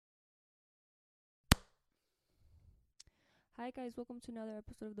Hi, guys, welcome to another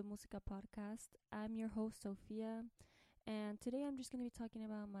episode of the Musica podcast. I'm your host, Sophia, and today I'm just going to be talking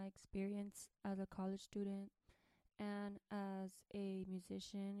about my experience as a college student and as a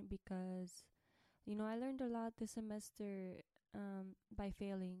musician because, I learned a lot this semester by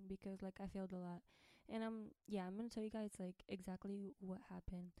failing because, I failed a lot. And I'm going to tell you guys, exactly what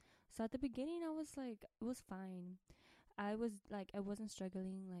happened. So at the beginning, I was like, it was fine. I wasn't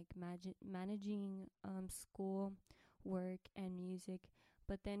struggling managing school, work and music,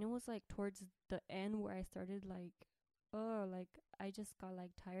 but then it was like towards the end where I started I just got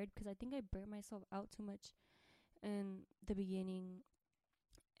tired because I think I burnt myself out too much in the beginning.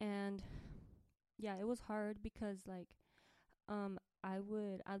 And yeah, it was hard because I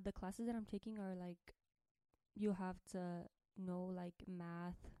would the classes that I'm taking are you have to know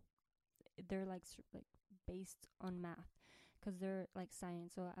math. They're based on math because they're like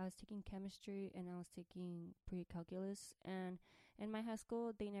science. So I was taking chemistry and I was taking pre-calculus, and in my high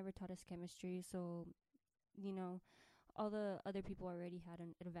school they never taught us chemistry. So you know all the other people already had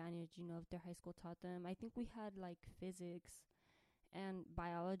an advantage, if their high school taught them. I think we had physics and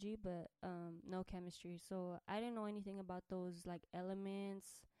biology, but no chemistry. So I didn't know anything about those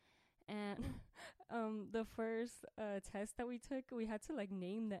elements. And the first test that we took, we had to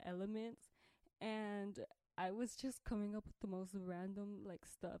name the elements, and I was just coming up with the most random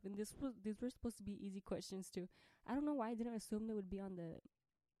stuff. And these were supposed to be easy questions too. I don't know why I didn't assume they would be on the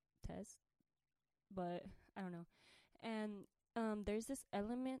test, but I don't know. And there's this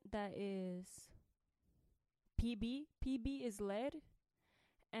element that is Pb. Pb is lead,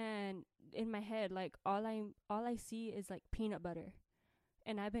 and in my head, all I see is peanut butter,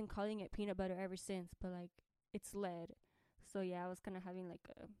 and I've been calling it peanut butter ever since. But it's lead, so yeah, I was kind of having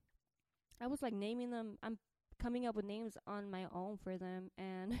I was naming them. I'm coming up with names on my own for them,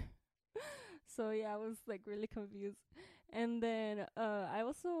 and so yeah, I was really confused. And then I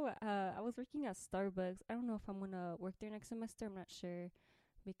was working at Starbucks. I don't know if I'm gonna work there next semester. I'm not sure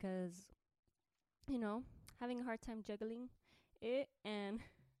because you know having a hard time juggling it. And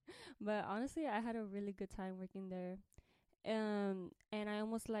but honestly, I had a really good time working there. And I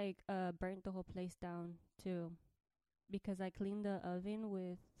almost burnt the whole place down too because I cleaned the oven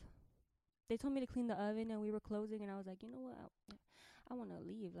with. They told me to clean the oven and we were closing, and I was like, you know what? I want to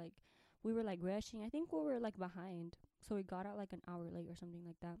leave. We were rushing. I think we were behind. So we got out an hour late or something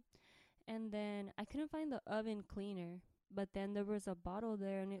like that. And then I couldn't find the oven cleaner, but then there was a bottle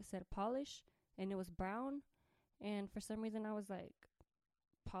there and it said polish and it was brown. And for some reason I was like,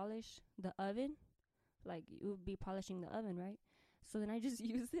 polish the oven? Like you would be polishing the oven, right? So then I just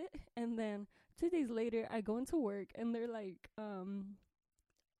used it, and then 2 days later I go into work and they're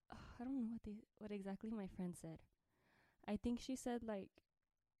I don't know what exactly my friend said. I think she said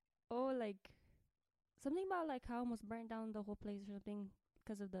oh, something about how I almost burnt down the whole place or something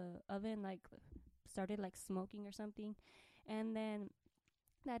because of the oven started smoking or something, and then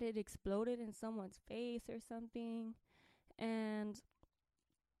that it exploded in someone's face or something. And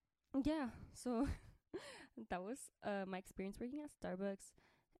yeah, so that was my experience working at Starbucks.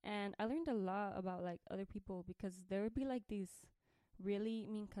 And I learned a lot about other people because there would be these really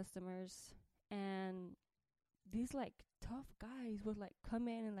mean customers, and these tough guys would come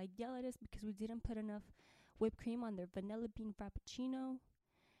in and yell at us because we didn't put enough whipped cream on their vanilla bean frappuccino.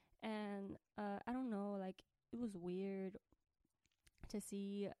 And I don't know, it was weird to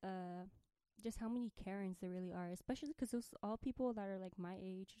see just how many Karens there really are, especially because those all people that are my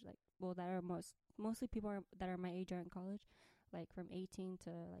age, that are mostly people that are my age are in college, from 18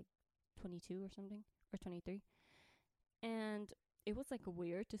 to 22 or something, or 23. And it was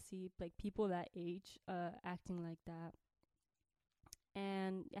weird to see people that age acting like that.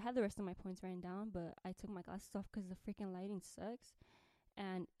 And I had the rest of my points written down, but I took my glasses off because the freaking lighting sucks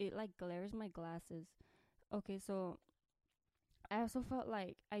and it glares my glasses. Okay, so I also felt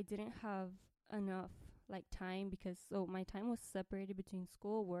like I didn't have enough time because so my time was separated between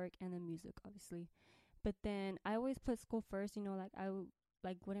school, work, and then music, obviously. But then I always put school first,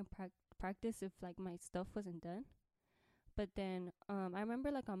 wouldn't practice if my stuff wasn't done. But then I remember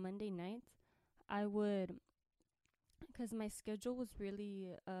on Monday nights I would, because my schedule was really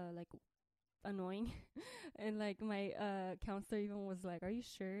annoying. And my counselor even was like, are you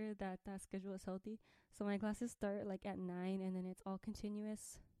sure that schedule is healthy? So my classes start at 9 and then it's all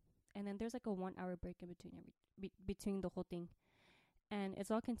continuous, and then there's a 1 hour break in between between the whole thing, and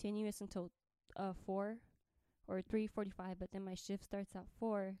it's all continuous until 4 or 3:45. But then my shift starts at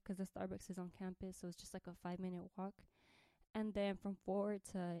 4 because the Starbucks is on campus, so it's just a 5-minute walk. And then from 4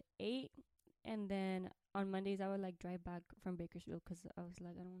 to 8, and then on Mondays I would like drive back from Bakersfield because I was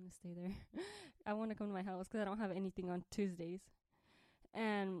like, I don't want to stay there. I want to come to my house because I don't have anything on Tuesdays.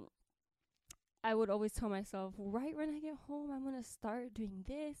 And I would always tell myself, right when I get home, I'm gonna start doing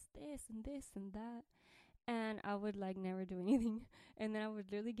this, this, and this, and that. And I would like never do anything. And then I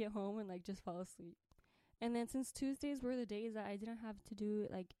would literally get home and like just fall asleep. And then since Tuesdays were the days that I didn't have to do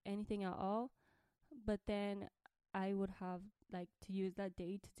like anything at all, but then I would have like to use that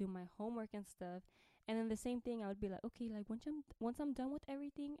day to do my homework and stuff. And then the same thing, I would be like, okay, like once I'm done with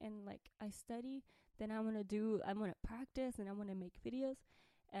everything and like I study, then I'm gonna practice and I'm gonna make videos.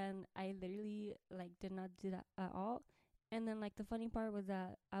 And I literally like did not do that at all. And then like the funny part was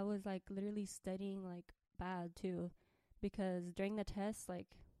that I was like literally studying like bad too, because during the test, like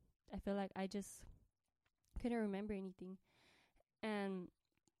I feel like I just couldn't remember anything. And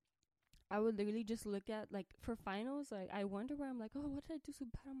I would literally just look at like for finals, like I wonder where I'm like, oh, what did I do so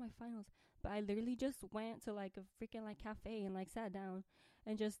bad on my finals? But I literally just went to like a freaking like cafe and like sat down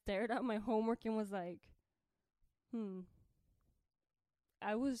and just stared at my homework and was like, hmm.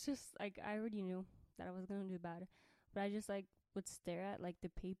 I was just like, I already knew that I was gonna do bad, but I just like would stare at like the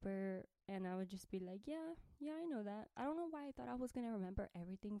paper and I would just be like, yeah, yeah, I know that. I don't know why I thought I was gonna remember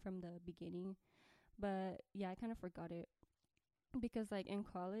everything from the beginning, but yeah, I kind of forgot it because like in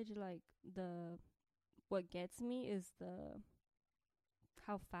college, like the what gets me is the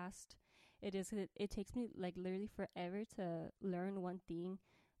how fast it is. It takes me like literally forever to learn one thing,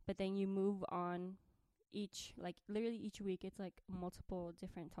 but then you move on each like literally each week. It's like multiple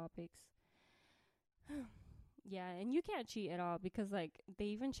different topics. Yeah, and you can't cheat at all because like they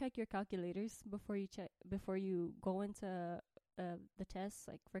even check your calculators before you go into the tests.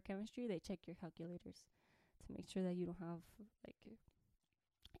 Like for chemistry, they check your calculators to make sure that you don't have like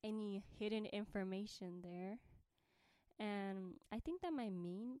any hidden information there. And I think that my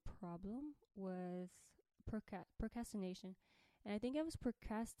main problem was procrastination. And I think I was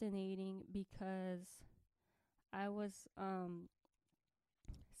procrastinating because I was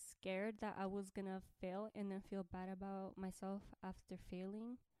scared that I was going to fail and then feel bad about myself after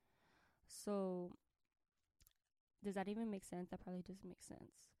failing. So, does that even make sense? That probably doesn't make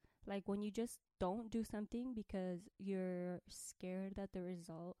sense. Like when you just don't do something because you're scared that the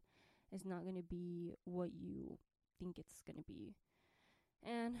result is not going to be what you think it's going to be.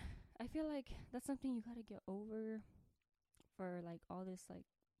 And I feel like that's something you gotta get over for like all this, like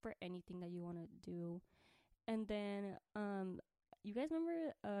for anything that you want to do. And then you guys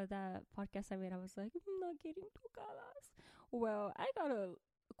remember that podcast I made? I was like, I'm not getting 2 galas. Well, I got a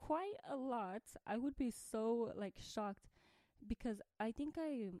quite a lot. I would be so like shocked because I think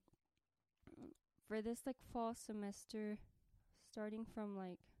I for this like fall semester, starting from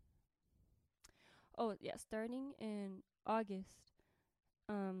like starting in August,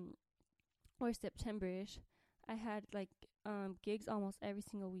 um or September-ish, I had like gigs almost every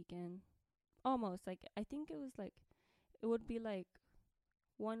single weekend. Almost like I think it was like it would be like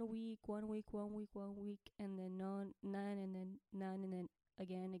 1 week, 1 week, 1 week, 1 week, and then none, and then none, and then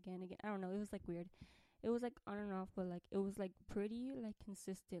again, again, again. I don't know. It was like weird. It was like on and off, but like it was like pretty like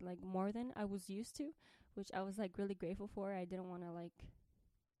consistent, like more than I was used to, which I was like really grateful for. I didn't want to like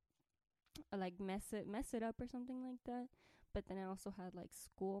mess it up or something like that. But then I also had like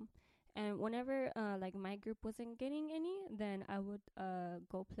school, and whenever like my group wasn't getting any, then I would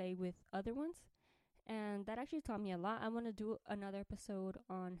go play with other ones, and that actually taught me a lot. I want to do another episode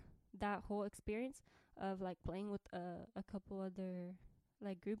on that whole experience of like playing with a couple other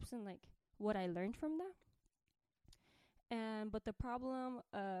like groups and like what I learned from that. And but the problem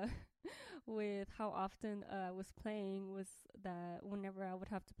with how often I was playing was that whenever I would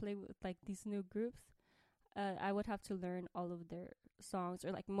have to play with like these new groups, I would have to learn all of their songs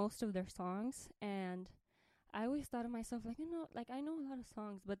or like most of their songs. And I always thought of myself like, I know a lot of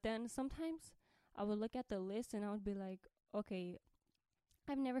songs, but then sometimes I would look at the list and I would be like, okay,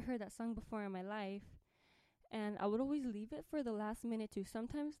 I've never heard that song before in my life. And I would always leave it for the last minute too,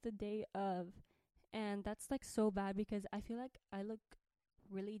 sometimes the day of. And that's like so bad because I feel like I look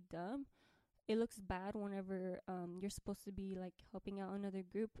really dumb. It looks bad whenever you're supposed to be like helping out another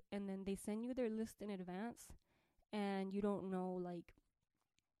group and then they send you their list in advance and you don't know like,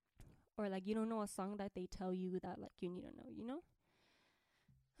 or like you don't know a song that they tell you that like you need to know.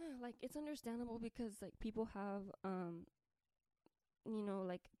 Like it's understandable because like people have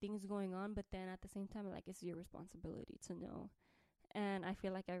like things going on, but then at the same time like it's your responsibility to know. And I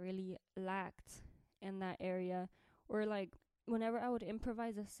feel like I really lacked in that area. Or like whenever I would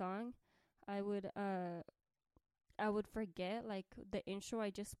improvise a song, I would forget like the intro I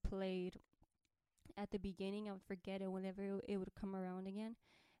just played at the beginning. I would forget it whenever it would come around again.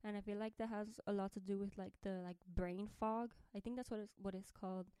 And I feel like that has a lot to do with like the like brain fog. I think that's what it's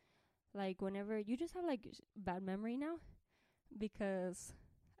called. Like whenever you just have like bad memory now, because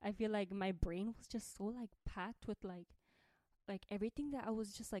I feel like my brain was just so like packed with like everything that I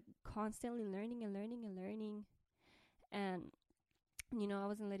was just like constantly learning and learning and learning. And I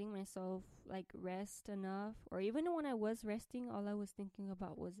wasn't letting myself like rest enough, or even when I was resting, all I was thinking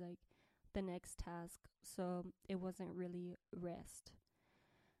about was like the next task. So it wasn't really rest.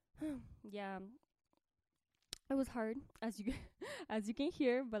 Yeah, it was hard as you as you can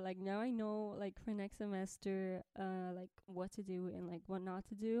hear, but like now I know like for next semester like what to do and like what not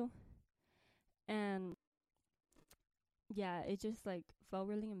to do. And yeah, it just like felt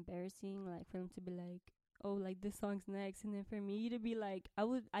really embarrassing, like for them to be like, oh, like this song's next, and then for me to be like, I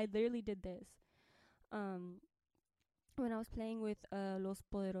literally did this um when I was playing with Los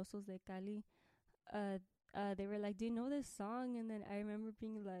Poderosos de Cali. uh they were like, do you know this song? And then I remember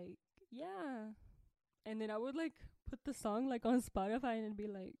being like, yeah. And then I would like put the song like on Spotify and be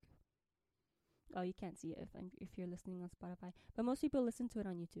like, oh, you can't see it if you're listening on Spotify, but most people listen to it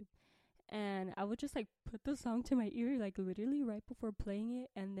on YouTube. And I would just like put the song to my ear like literally right before playing it,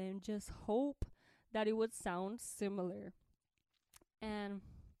 and then just hope that it would sound similar. And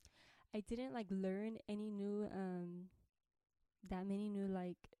I didn't like learn any new that many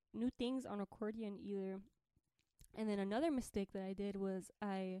new things on accordion either. And then another mistake that I did was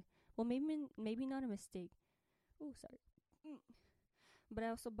well, maybe not a mistake. Oh, sorry. But I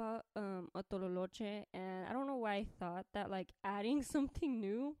also bought a tololoche, and I don't know why I thought that like adding something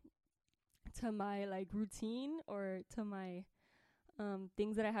new to my like routine or to my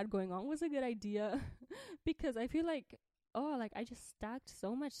things that I had going on was a good idea. Because I feel like, oh, like I just stacked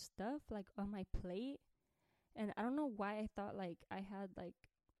so much stuff like on my plate, and I don't know why I thought like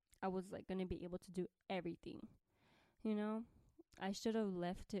I was like gonna be able to do everything, you know. I should have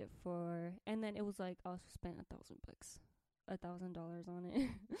left it for, and then it was like I also spent $1,000, $1,000 on it.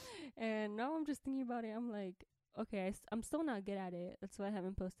 And now I'm just thinking about it, I'm like, okay, I'm still not good at it. That's why I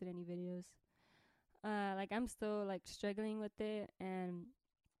haven't posted any videos. Like I'm still like struggling with it, and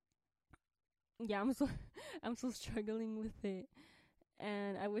yeah, I'm still struggling with it.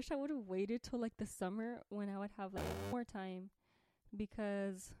 And I wish I would have waited till like the summer when I would have like more time,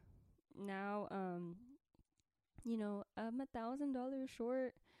 because now I'm $1,000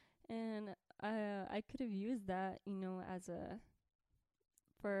 short, and I could have used that, as a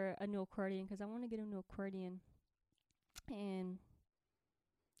for a new accordion, because I want to get a new accordion. And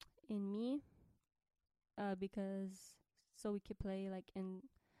in me, because so we could play like in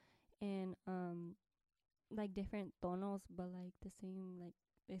like different tonos, but like the same like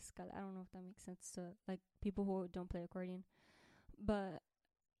escala. I don't know if that makes sense to like people who don't play accordion. But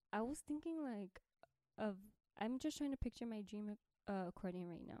I was thinking like of I'm just trying to picture my dream accordion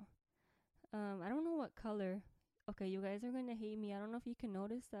right now. I don't know what color. Okay, you guys are gonna hate me. I don't know if you can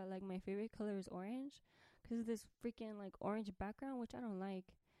notice that like my favorite color is orange, because of this freaking like orange background, which I don't like.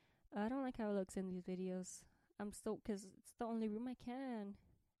 I don't like how it looks in these videos. I'm still, because it's the only room I can.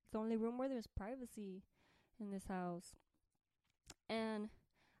 It's the only room where there's privacy in this house. And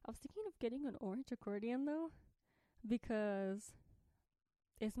I was thinking of getting an orange accordion though, because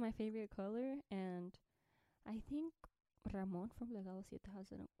it's my favorite color, and I think Ramon from Legado 7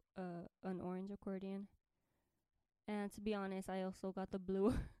 has an orange accordion. And to be honest, I also got the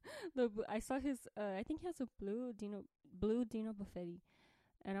blue. I saw his. I think he has a blue Dino Buffetti,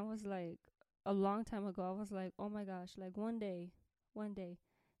 and I was like, a long time ago, I was like, oh my gosh, like one day,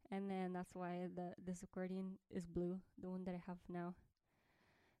 and then that's why this accordion is blue, the one that I have now.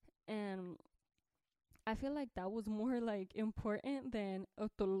 And I feel like that was more like important than a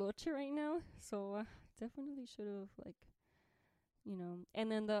toloche right now. So definitely should have like.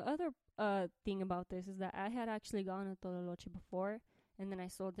 And then the other thing about this is that I had actually gotten a tololoche before, and then I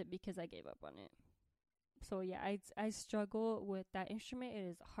sold it because I gave up on it. So yeah, I struggle with that instrument. It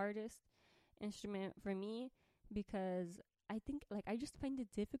is the hardest instrument for me, because I think like I just find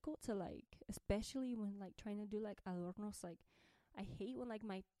it difficult to like, especially when like trying to do like adornos. Like I hate when like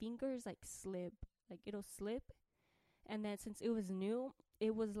my fingers like slip, like it'll slip. And then since it was new,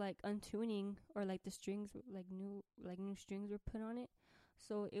 it was like untuning, or like the strings like new strings were put on it,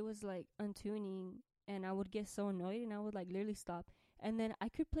 so it was like untuning, and I would get so annoyed, and I would like literally stop. And then I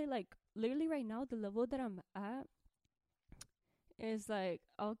could play like literally right now, the level that I'm at is like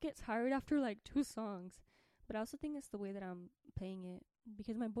I'll get tired after like 2 songs. But I also think it's the way that I'm playing it,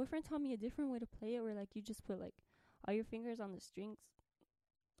 because my boyfriend taught me a different way to play it, where like you just put like all your fingers on the strings,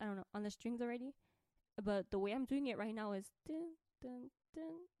 I don't know, on the strings already. But the way I'm doing it right now is dun, dun,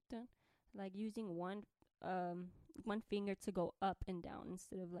 dun, dun, like using one finger to go up and down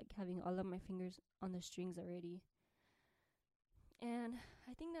instead of like having all of my fingers on the strings already. And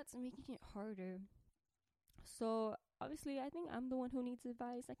I think that's making it harder. So obviously, I think I'm the one who needs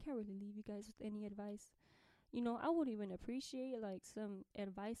advice. I can't really leave you guys with any advice. I would even appreciate like some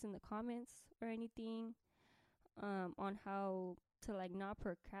advice in the comments or anything on how to like not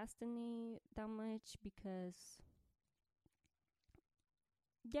procrastinate that much, because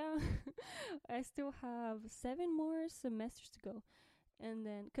yeah, I still have 7 more semesters to go. And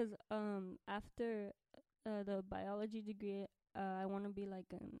then cuz after the biology degree, I want to be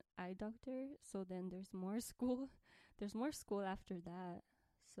like an eye doctor, so then there's more school. There's more school after that.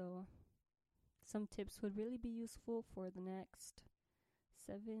 So some tips would really be useful for the next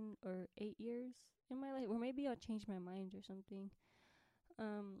 7 or 8 years in my life, or maybe I'll change my mind or something.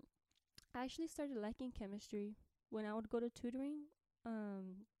 Um, I actually started liking chemistry when I would go to tutoring.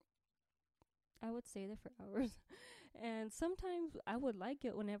 Um, I would stay there for hours, and sometimes I would like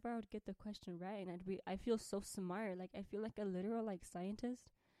it whenever I would get the question right, and I feel so smart, like I feel like a literal like scientist.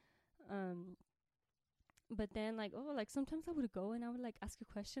 Um, but then like sometimes I would go and I would like ask a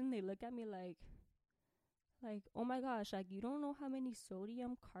question, they look at me like, oh my gosh, like you don't know how many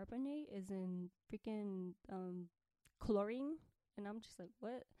sodium carbonate is in freaking chlorine? And I'm just like,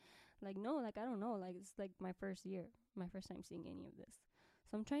 what? Like, no, like I don't know. Like it's like my first year, my first time seeing any of this.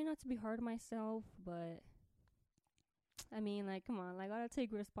 So I'm trying not to be hard on myself, but I mean, like, come on, like I gotta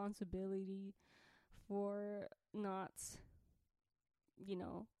take responsibility for not,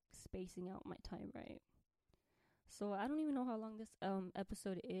 spacing out my time right. So I don't even know how long this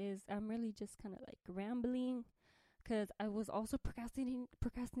episode is. I'm really just kind of like rambling, because I was also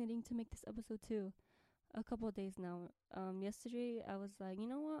procrastinating to make this episode too. A couple of days now. Yesterday I was like, you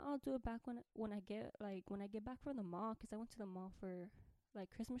know what? I'll do it back when I get back from the mall, because I went to the mall for like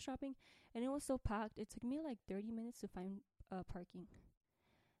Christmas shopping, and it was so packed. It took me like 30 minutes to find parking,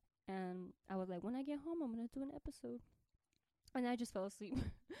 and I was like, when I get home, I'm gonna do an episode, and I just fell asleep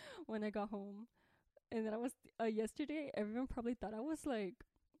when I got home. And then I was yesterday. Everyone probably thought I was like,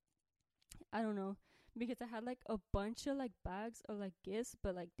 I don't know, because I had like a bunch of like bags of like gifts,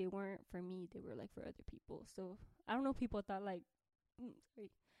 but like they weren't for me. They were like for other people. So I don't know. People thought like, sorry,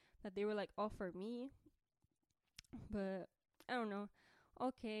 that they were like all for me, but I don't know.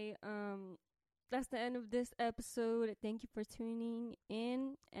 Okay, that's the end of this episode. Thank you for tuning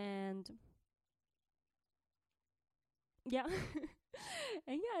in, and yeah,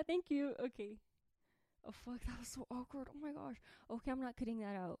 and yeah, thank you. Okay. Oh fuck, that was so awkward. Oh my gosh. Okay, I'm not cutting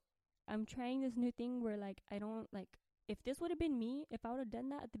that out. I'm trying this new thing where like I don't like, if this would have been me, if I would have done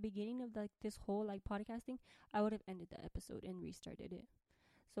that at the beginning of like this whole like podcasting, I would have ended the episode and restarted it.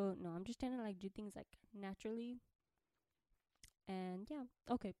 So no, I'm just trying to like do things like naturally. And yeah.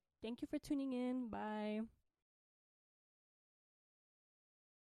 Okay. Thank you for tuning in. Bye.